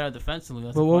will they be better defensively?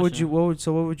 That's But the what would question. you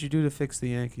what would you do to fix the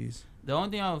Yankees? The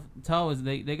only thing I'll tell is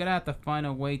they're gonna have to find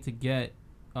a way to get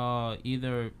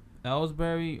either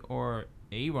Ellsbury or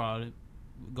A-Rod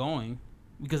going.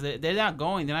 Because they're not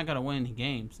going, they're not gonna win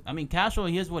games. I mean, Castro,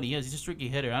 he is what he is. He's a streaky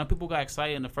hitter. I know people got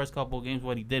excited in the first couple of games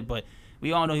what he did, but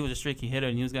we all know he was a streaky hitter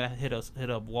and he was gonna hit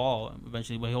a wall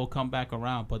eventually. But he'll come back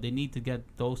around. But they need to get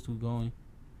those two going.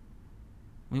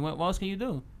 I mean, what else can you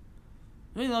do?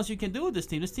 What else you can do with this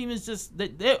team? This team is just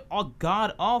they're all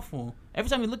god awful. Every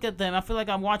time you look at them, I feel like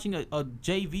I'm watching a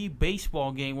JV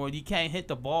baseball game where you can't hit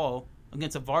the ball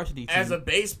against a varsity team. As a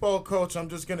baseball coach, I'm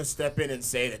just going to step in and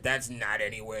say that that's not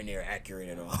anywhere near accurate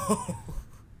at all.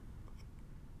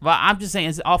 But I'm just saying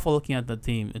it's awful looking at the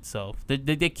team itself. They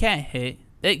can't hit.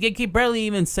 They can barely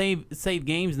even save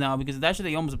games now because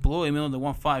actually they almost blew it even though they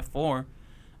won 5-4.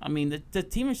 I mean, the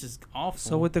team is just awful.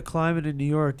 So with the climate in New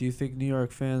York, do you think New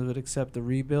York fans would accept a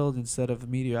rebuild instead of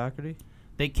mediocrity?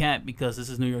 They can't because this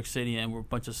is New York City and we're a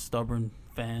bunch of stubborn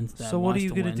fans. That So what are wants you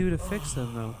to gonna win. do to fix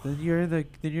them though? Then you're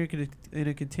in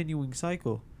a continuing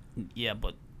cycle. Yeah,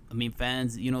 but I mean,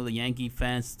 fans. You know, the Yankee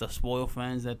fans, the spoiled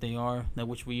fans that they are, that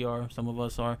which we are. Some of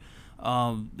us are.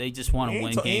 They just want to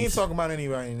win He ain't games. talking about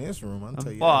anybody in this room, I'll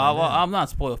tell you Well, that right now. I'm not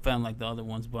a spoiled fan like the other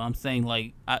ones, but I'm saying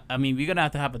like I mean we're gonna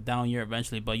have to a down year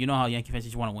eventually. But you know how Yankee fans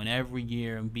just want to win every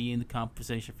year and be in the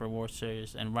conversation for World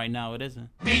Series, and right now it isn't.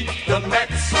 Meet the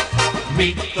Mets,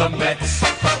 meet the Mets.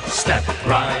 Step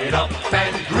right up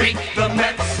and greet the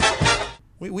Mets.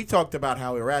 We talked about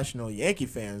how irrational Yankee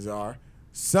fans are.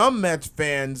 Some Mets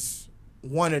fans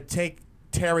want to take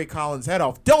Terry Collins' head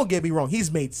off. Don't get me wrong.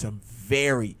 He's made some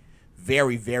very,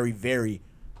 very,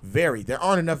 there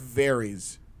aren't enough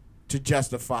varies to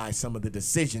justify some of the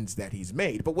decisions that he's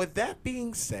made. But with that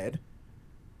being said,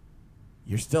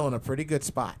 you're still in a pretty good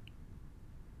spot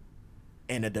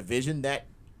in a division that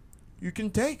you can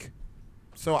take.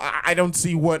 So I don't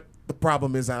see what the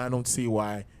problem is, and I don't see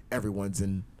why everyone's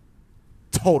in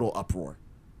total uproar.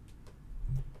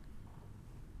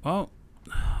 Well,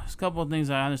 there's a couple of things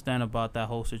I understand about that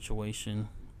whole situation.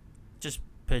 Just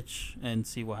pitch and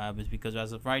see what happens because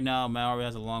as of right now, Maori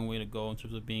has a long way to go in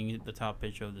terms of being the top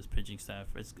pitcher of this pitching staff.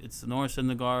 It's Norris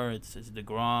Syndergaard, it's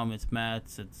DeGrom, it's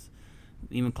Matz, it's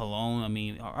even Cologne. I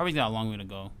mean, Harvey's got a long way to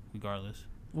go regardless.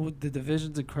 Well, the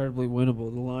division's incredibly winnable.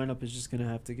 The lineup is just gonna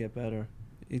have to get better.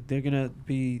 They're gonna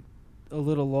be a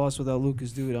little lost without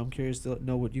Lucas Duda. I'm curious to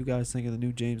know what you guys think of the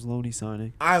new James Loney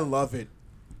signing. I love it.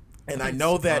 And I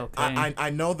know that okay. I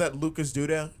know that Lucas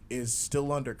Duda is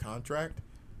still under contract,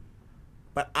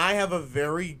 but I have a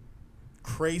very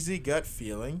crazy gut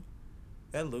feeling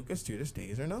that Lucas Duda's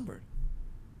days are numbered.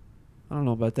 I don't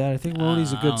know about that. I think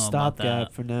Loney's a I good don't know about stopgap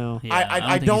that. for now. Yeah,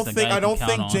 I don't he's the guy think you can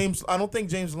count on. I don't think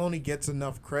James Loney gets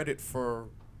enough credit for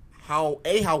how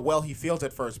well he feels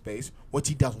at first base, which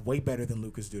he does way better than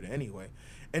Lucas Duda anyway,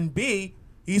 and B,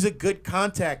 he's a good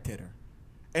contact hitter.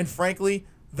 And frankly,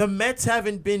 the Mets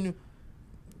haven't been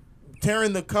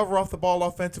tearing the cover off the ball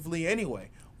offensively anyway.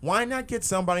 Why not get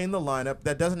somebody in the lineup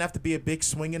that doesn't have to be a big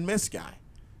swing and miss guy?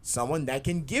 Someone that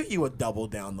can give you a double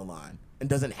down the line and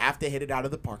doesn't have to hit it out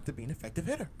of the park to be an effective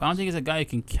hitter. But I don't think he's a guy you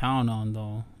can count on,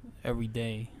 though, every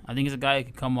day. I think he's a guy who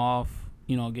can come off,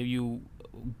 give you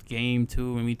game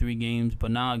 2, maybe 3 games,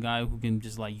 but not a guy who can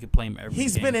just, you could play him every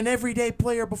He's game. been an everyday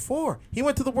player before. He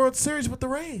went to the World Series with the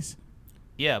Rays.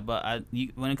 Yeah, but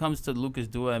when it comes to Lucas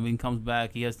Duda, he comes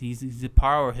back, he's a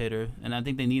power hitter, and I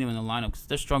think they need him in the lineup because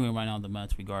they're struggling right now in the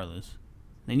Mets regardless.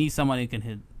 They need somebody who can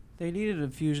hit. They need an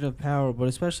infusion of power, but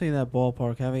especially in that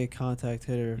ballpark, having a contact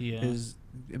hitter Yeah. is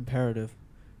imperative.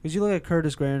 Because you look at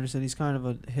Curtis Granderson, he's kind of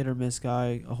a hit-or-miss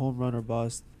guy, a home run or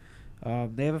bust.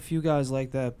 They have a few guys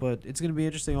like that, but it's going to be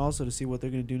interesting also to see what they're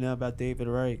going to do now about David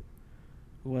Wright,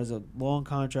 who has a long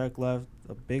contract left,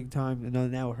 a big-time,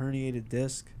 now a herniated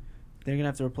disc. They're going to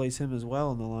have to replace him as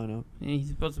well in the lineup. And he's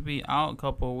supposed to be out a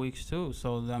couple of weeks too.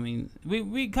 So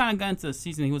we kind of got into the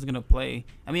season he was going to play.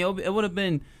 It would have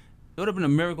been a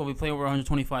miracle if he played over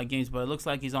 125 games, but it looks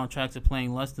like he's on track to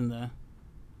playing less than that.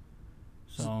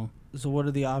 So what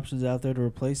are the options out there to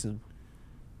replace him?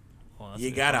 well,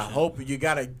 You got to hope. You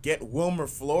got to get Wilmer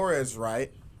Flores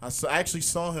right. I actually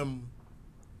saw him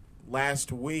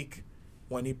last week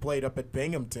when he played up at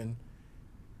Binghamton.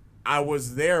 I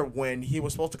was there when he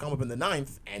was supposed to come up in the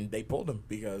 9th, and they pulled him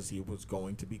because he was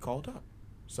going to be called up.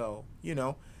 So,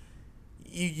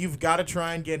 you've got to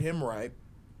try and get him right.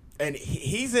 And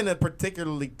he's in a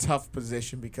particularly tough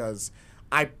position because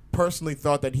I personally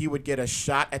thought that he would get a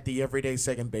shot at the everyday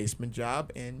second baseman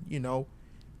job, and,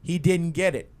 he didn't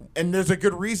get it. And there's a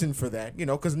good reason for that,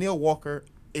 because Neil Walker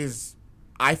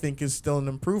I think is still an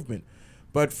improvement.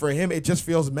 But for him, it just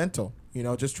feels mental,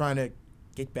 just trying to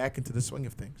get back into the swing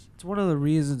of things. It's one of the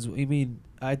reasons.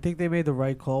 I think they made the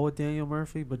right call with Daniel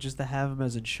Murphy, but just to have him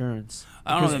as insurance.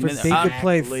 I don't know. Because they could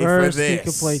play Exactly for first, he could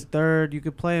this. play third. You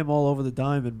could play him all over the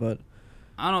diamond, but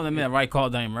I don't know if they made the right call,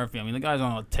 Daniel Murphy. The guy's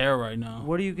on a tear right now.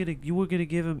 what are you gonna? You were gonna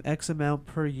give him X amount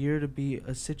per year to be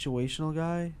a situational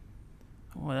guy.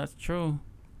 Well, that's true.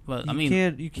 But You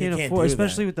can't can't afford, do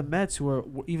especially that. with the Mets, who are,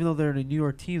 even though they're in a New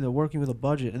York team, they're working with a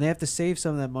budget, and they have to save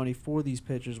some of that money for these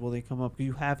pitchers while they come up.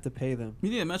 You have to pay them. you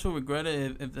think the Mets will regret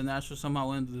it if the Nationals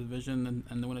somehow win the division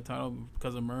and they win the title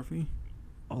because of Murphy?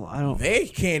 Oh, I don't. They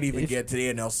can't even If- get to the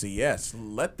NLCS.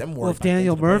 Let them work. Well, if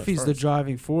Daniel Murphy's the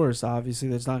driving force, obviously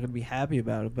that's not going to be happy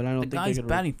about it. But I don't The think guy's they're going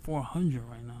batting 400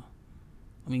 right now.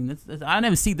 I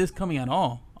never see this coming at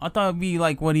all. I thought it'd be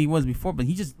like what he was before, but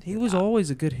He was always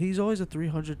he's always a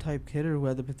 300 type hitter who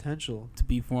had the potential. to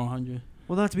be 400.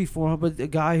 Well, not to be 400, but a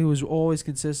guy who was always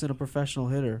consistent, a professional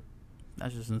hitter.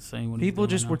 That's just insane. People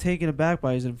just were taking. taken aback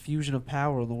by his infusion of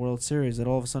power in the World Series. That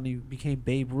all of a sudden he became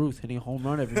Babe Ruth, hitting a home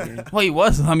run every game. Well, he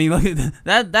was. Look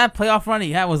at that playoff run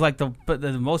he had was like the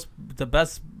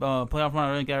best playoff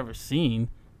run I think I've ever seen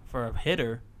for a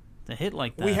hitter to hit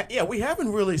like that. We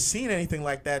haven't really seen anything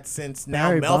like that since now.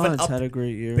 Barry Melvin Bonds had a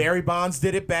great year. Barry Bonds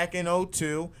did it back in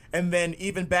 2002, and then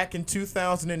even back in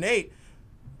 2008,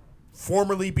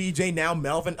 formerly BJ, now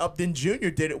Melvin Upton Jr.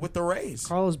 did it with the Rays.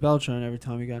 Carlos Beltran every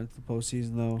time he got into the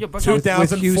postseason, though. Yeah, Beltran's,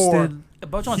 2004. Houston.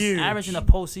 Beltran's Huge. averaging the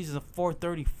postseason of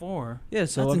 434. Yeah,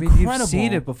 so That's you've incredible.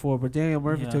 seen it before, but Daniel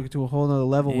Murphy Yeah. took it to a whole nother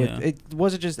level. Yeah. With it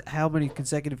wasn't just how many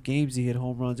consecutive games he hit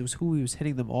home runs; it was who he was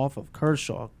hitting them off of.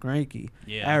 Kershaw, Greinke,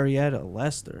 Yeah. Arrieta,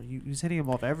 Lester. He was hitting them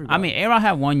off everybody. A-Rod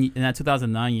had one in that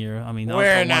 2009 year. That was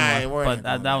We're the not- one, we're but not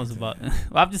that going was back about.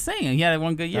 Well, I'm just saying he had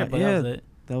one good year, but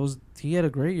that was it. he had a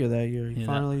great year that year. He Yeah,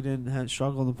 finally didn't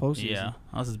struggle in the postseason. Yeah,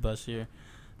 that was his best year.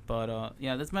 But,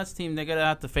 this Mets team, they're going to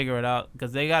have to figure it out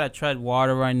because they got to tread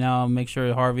water right now, make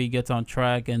sure Harvey gets on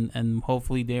track, and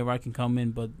hopefully Dave Wright can come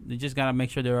in. But they just got to make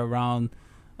sure they're around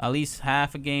at least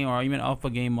half a game or even up a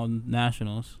game on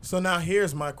Nationals. So now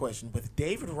here's my question: with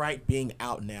David Wright being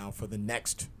out now for the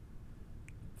next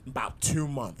about 2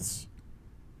 months,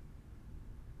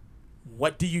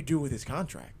 what do you do with his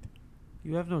contract?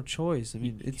 You have no choice. I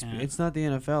mean, You can't. it's not the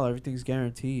NFL. Everything's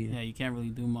guaranteed. Yeah, you can't really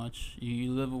do much.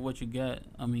 You live with what you get.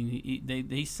 I mean,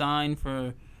 they signed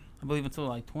for, I believe, until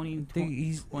like 20. I think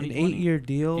he's an 2020. 8-year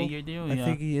deal. 8-year deal, I yeah.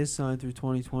 think he is signed through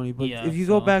 2020. But Yeah, if you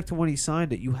go so- back to when he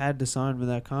signed it, you had to sign him in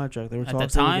that contract. They were At talking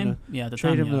the time, yeah, at the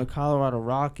trade time, him yeah. to the Colorado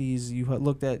Rockies. You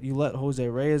let Jose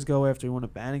Reyes go after he won a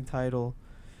batting title.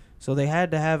 So they had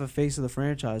to have a face of the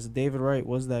franchise. And David Wright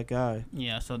was that guy.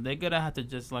 Yeah, so they're gonna have to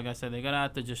just, like I said, they're gonna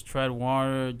have to just tread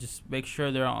water, just make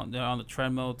sure they're on the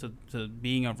treadmill to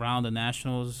being around the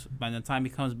Nationals. By the time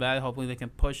he comes back, hopefully they can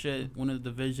push it, win the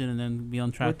division, and then be on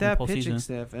track With for that the pitching postseason.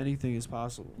 staff, anything is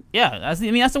possible. Yeah, that's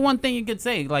the one thing you could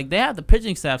say. Like, they have the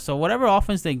pitching staff, so whatever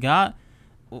offense they got,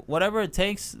 whatever it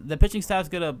takes, the pitching staff's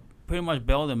gonna pretty much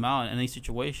bail them out in any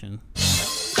situation.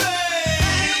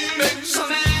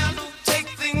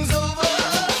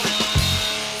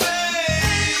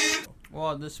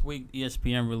 Well, this week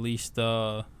ESPN released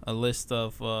a list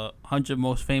of 100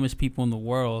 most famous people in the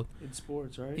world. In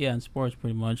sports, right? Yeah, in sports,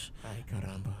 pretty much. Ay,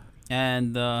 caramba.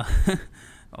 And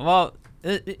well,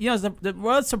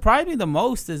 what surprised me the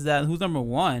most is that who's number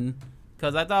one.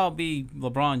 Because I thought it would be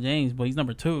LeBron James, but he's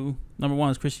number two. Number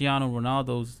one is Cristiano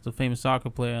Ronaldo, the famous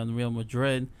soccer player in Real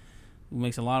Madrid, who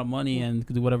makes a lot of money and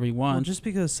can do whatever he Well, wants. just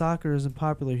because soccer isn't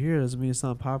popular here doesn't mean it's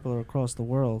not popular across the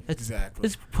world. Exactly.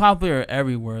 It's popular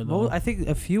everywhere, though. I think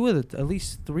at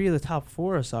least 3 of the top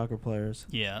 4 are soccer players.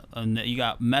 Yeah, and you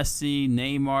got Messi,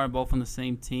 Neymar, both on the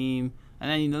same team. And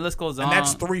then the list goes on. And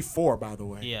that's 3-4, by the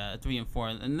way. Yeah, 3 and 4.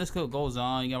 And this goes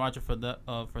on. You got Roger Federer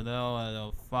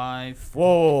at 5.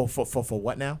 Whoa, for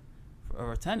what now?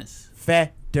 For tennis.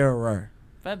 Federer.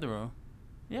 Federer.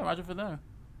 Yeah, Roger Federer.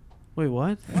 Wait,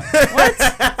 what? What?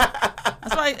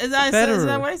 That's why. Is that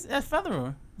Federer. what that's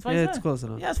Federer. That's what Yeah, he it's said. close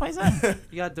enough. Yeah, that's what he said.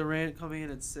 You got Durant coming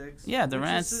in at 6. Yeah,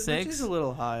 Durant's which 6. is a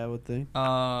little high, I would think.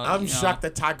 I'm shocked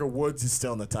that Tiger Woods is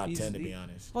still in the top 10, to be He's-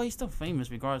 honest. Well, he's still famous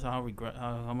regardless of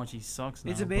how much he sucks now.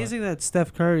 It's but- amazing that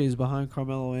Steph Curry is behind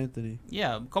Carmelo Anthony.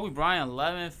 Yeah, Kobe Bryant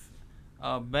 11th.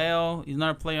 Bale, he's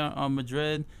another player on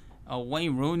Madrid.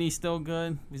 Wayne Rooney's still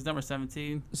good. He's number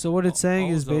 17. So what it's saying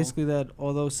is Ozil. basically that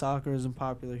although soccer isn't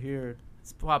popular here,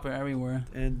 It's popular everywhere.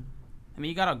 and I mean,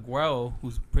 you got Aguero,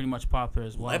 who's pretty much popular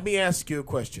as well. Let me ask you a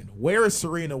question. Where is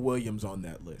Serena Williams on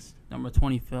that list? Number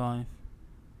 25.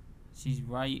 She's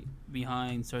right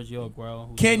behind Sergio Aguero.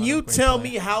 who's Can another you great tell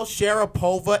player. me how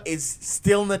Sharapova is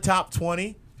still in the top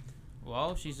 20?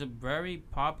 Well, she's a very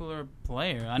popular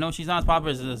player. I know she's not as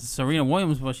popular as Serena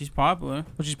Williams, but she's popular.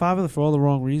 but she's popular for all the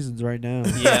wrong reasons right now.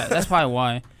 Yeah, that's probably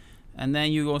why. And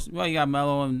then you got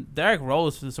Melo and Derrick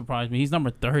Rose surprised me. He's number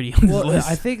 30 on this Well, list.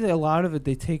 I think that a lot of it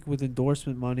they take with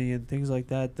endorsement money and things like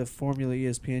that. The formula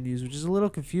ESPN use, which is a little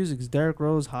confusing, because Derrick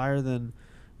Rose higher than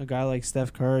a guy like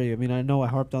Steph Curry. I mean, I know I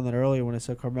harped on that earlier when I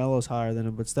said Carmelo's higher than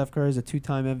him, but Steph Curry's a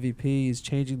 2-time MVP. He's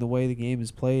changing the way the game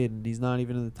is played, and he's not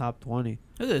even in the top 20.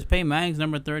 Look at this. Peyton Manning's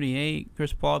number 38.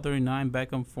 Chris Paul 39.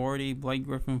 Beckham 40. Blake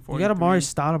Griffin 40. You got Amari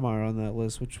Stoudemire on that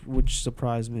list, which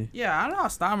surprised me. Yeah, I don't know how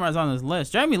Stoudemire's on this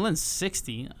list. Jeremy Lin's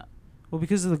 60. Well,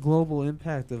 because of the global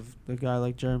impact of the guy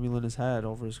like Jeremy Lin has had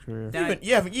over his career.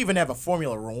 Yeah. You even have a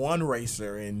Formula One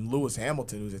racer in Lewis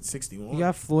Hamilton who's at 61. You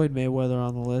got Floyd Mayweather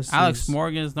on the list. Alex who's-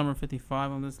 Morgan is number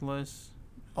 55 on this list.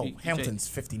 Oh, You- Hamilton's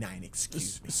 59,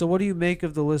 excuse me. So what do you make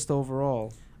of the list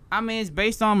overall? I mean, it's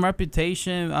based on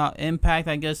reputation, impact,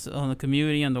 I guess, on the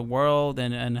community and the world,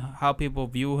 and how people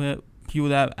view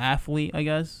that athlete, I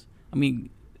guess. I mean,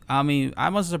 I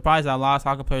was surprised that a lot of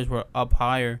soccer players were up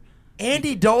higher.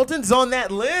 Andy Dalton's on that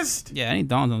list? Yeah, any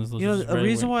Don's on this list. You know, is a very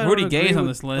reason weird. why I Rudy don't Gay's agree on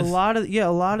with this list. a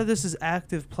lot of this is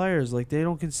active players. Like they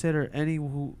don't consider any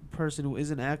person who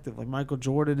isn't active. Like Michael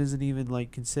Jordan isn't even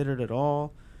like considered at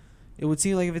all. It would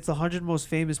seem like if it's the 100 most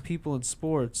famous people in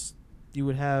sports, you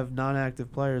would have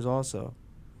non-active players also.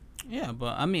 Yeah,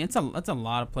 but I mean, it's a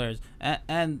lot of players,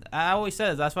 and I always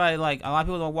said that's why like a lot of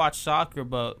people don't watch soccer,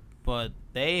 but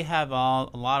they have a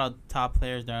lot of top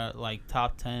players that are like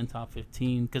top 10, top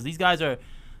 15, because these guys are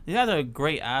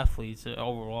great athletes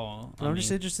overall. I'm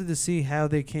just interested to see how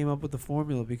they came up with the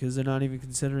formula, because they're not even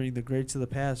considering the greats of the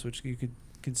past, which you could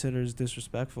consider as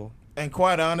disrespectful. And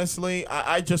quite honestly,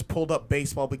 I just pulled up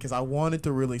baseball because I wanted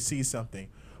to really see something.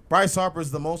 Bryce Harper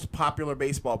is the most popular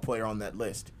baseball player on that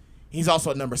list. He's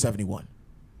also at number 71,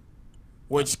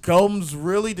 which comes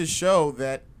really to show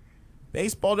that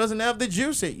baseball doesn't have the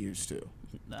juice it used to.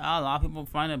 A lot of people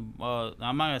find it.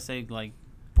 I'm not gonna say like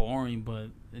boring, but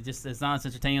it's not as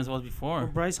entertaining as it was before. Well,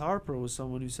 Bryce Harper was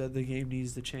someone who said the game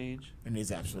needs to change. And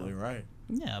he's absolutely right.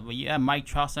 Yeah, but you have Mike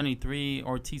Trout 73,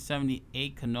 Ortiz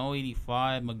 78, Cano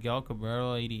 85, Miguel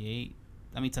Cabrera 88.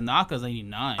 I mean, Tanaka's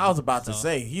 89. I was about to so-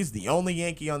 say, he's the only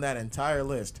Yankee on that entire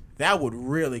list. That would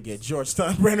really get George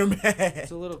Steinbrenner mad.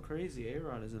 It's a little crazy.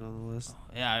 A-Rod isn't on the list.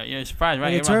 Yeah, you're surprised,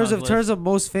 right? Like, in terms of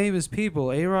most famous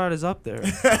people, A-Rod is up there.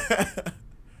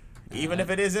 Even if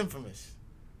it is infamous.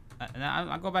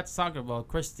 I go back to soccer, ball.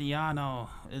 Cristiano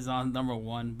is on number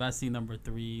 1, Messi number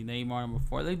 3, Neymar number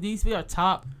 4. These are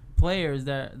top players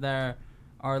that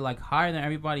are like higher than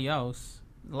everybody else.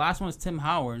 The last one is Tim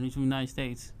Howard, he's from the United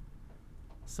States.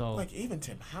 So Like, even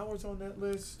Tim Howard's on that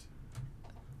list.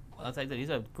 I'll take that. These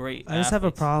are great. I just have a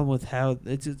athletes. problem with how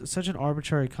it's such an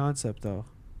arbitrary concept, though.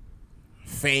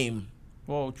 Fame.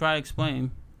 Well, try to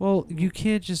explain. Well, you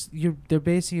can't just they're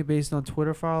basing it based on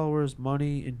Twitter followers,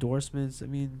 money, endorsements. I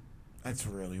mean, That's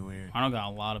really weird. I don't got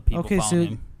a lot of people okay, so following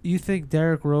him. You think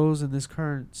Derrick Rose in this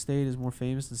current state is more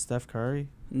famous than Steph Curry?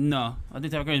 No, I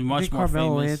think Steph Curry is You much think more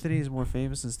Carmelo famous. Anthony is more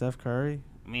famous than Steph Curry?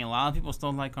 I mean, a lot of people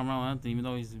still like Carmelo Anthony, even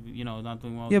though he's not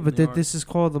doing well. Yeah, in but New York. this is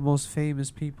called the most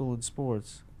famous people in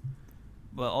sports.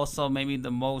 But also maybe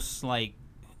the most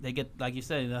they get, like you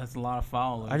said, that's a lot of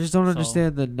followers. I just don't so-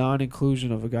 understand the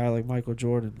non-inclusion of a guy like Michael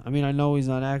Jordan. I mean, I know he's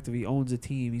not active. He owns a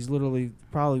team. He's literally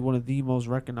probably one of the most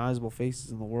recognizable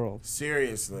faces in the world.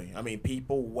 Seriously. I mean,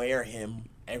 people wear him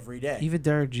every day. Even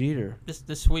Derek Jeter.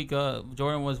 This week,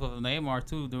 Jordan was with Neymar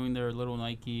too, doing their little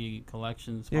Nike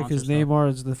collection. Yeah, because sponsor stuff. Neymar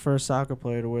is the first soccer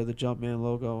player to wear the Jumpman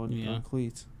logo and Yeah.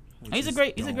 cleats. which He's a is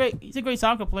great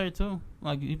soccer player too.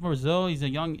 Like he's Brazil, he's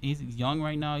young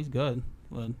right now. He's good.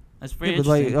 But that's pretty Yeah, but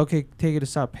like, interesting. okay, take it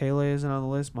aside. Pele isn't on the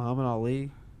list. Muhammad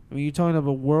Ali. I mean, you're talking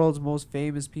about world's most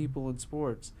famous people in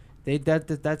sports. That's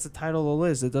the title of the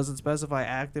list. It doesn't specify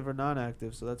active or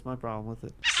non-active, so that's my problem with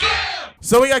it.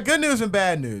 So we got good news and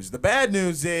bad news. The bad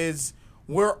news is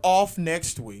we're off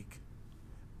next week.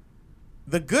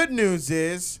 The good news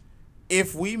is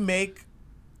if we make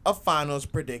a finals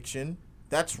prediction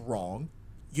that's wrong,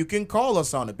 you can call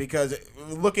us on it, because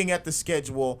looking at the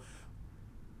schedule,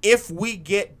 if we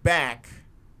get back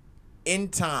in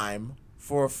time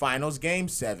for finals game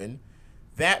 7,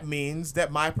 that means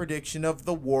that my prediction of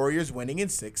the Warriors winning in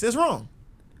 6 is wrong.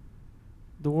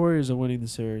 The Warriors are winning the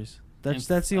series. That's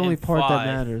the In only part that 5.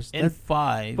 matters. In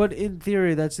 5. But in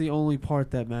theory, that's the only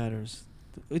part that matters.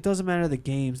 It doesn't matter the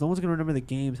games. No one's going to remember the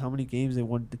games, how many games they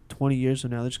won 20 years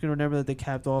from now. They're just going to remember that they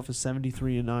capped off a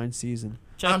 73-9 season.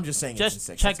 I'm just saying it's in Just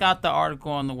 6. check That's all. out the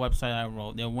article on the website I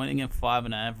wrote. They're winning in 5,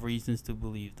 and I have reasons to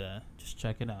believe that. Just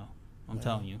check it out. I'm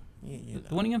telling you. You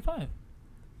They're winning in 5.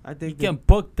 I You think can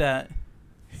book that.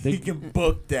 You can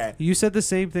book that. you said the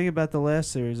same thing about the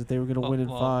last series, that they were going to win in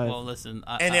 5. Well, listen.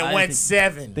 And it went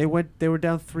 7. They were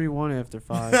down 3-1 after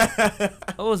 5.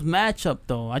 It was matchup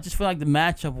though. I just feel like the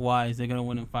matchup wise, they're gonna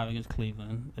win in 5 against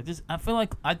Cleveland. I feel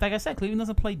like I said, Cleveland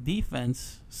doesn't play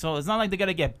defense, so it's not like they're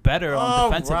gonna get better on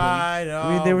defensively.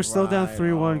 I mean, they were still down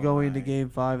 3-1 going into Game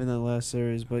 5 in that last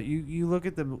series. But you look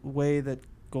at the way that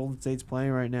Golden State's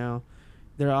playing right now,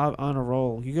 they're on a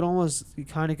roll. You could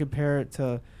kind of compare it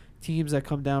to teams that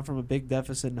come down from a big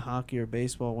deficit in hockey or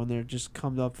baseball when they're just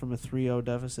come up from a 3-0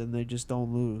 deficit and they just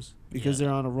don't lose because they're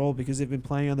on a roll, because they've been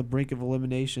playing on the brink of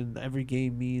elimination. Every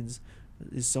game is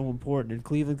so important, and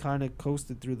Cleveland kind of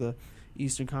coasted through the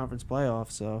Eastern Conference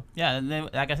playoffs. So Yeah, and they,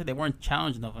 like I said, they weren't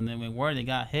challenged enough, and then they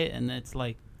got hit, and it's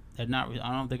like they're not. I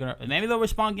don't know if they're gonna. Maybe they'll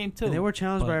respond game 2. and they were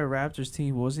challenged but- by a Raptors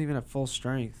team who wasn't even at full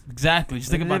strength. Exactly.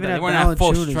 Just think They about didn't that. They even weren't have at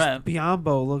full Valanciunas. strength.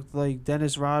 Biombo looked like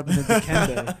Dennis Rodman and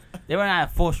Dikembe. They weren't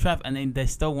at full strength, and they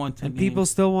still won 2 And games. people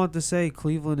still want to say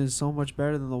Cleveland is so much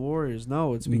better than the Warriors.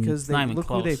 No, it's because it's they not even look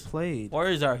who they close. played.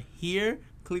 Warriors are here.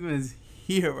 Cleveland is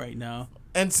here right now.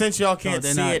 And since y'all can't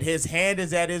they're see not. it, his hand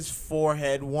is at his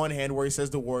forehead, one hand where he says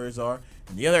the Warriors are,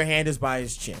 and the other hand is by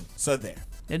his chin. So there.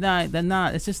 They're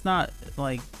not. It's just not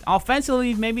like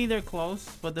offensively. Maybe they're close,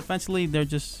 but defensively they're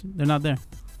not there.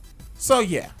 So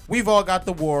yeah, we've all got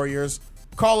the Warriors.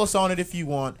 Call us on it if you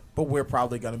want, but we're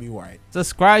probably going to be right.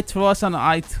 Subscribe to us on the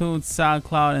iTunes,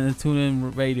 SoundCloud, and the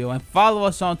TuneIn Radio, and follow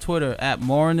us on Twitter at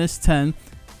Morinus10.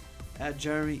 At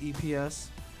Jeremy EPS.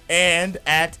 And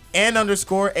at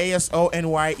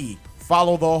N_ASONYE.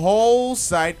 Follow the whole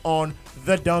site on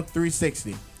the Dunk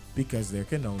 360, because there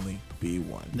can only be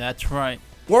one. That's right.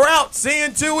 We're out. See you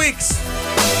in 2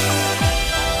 weeks.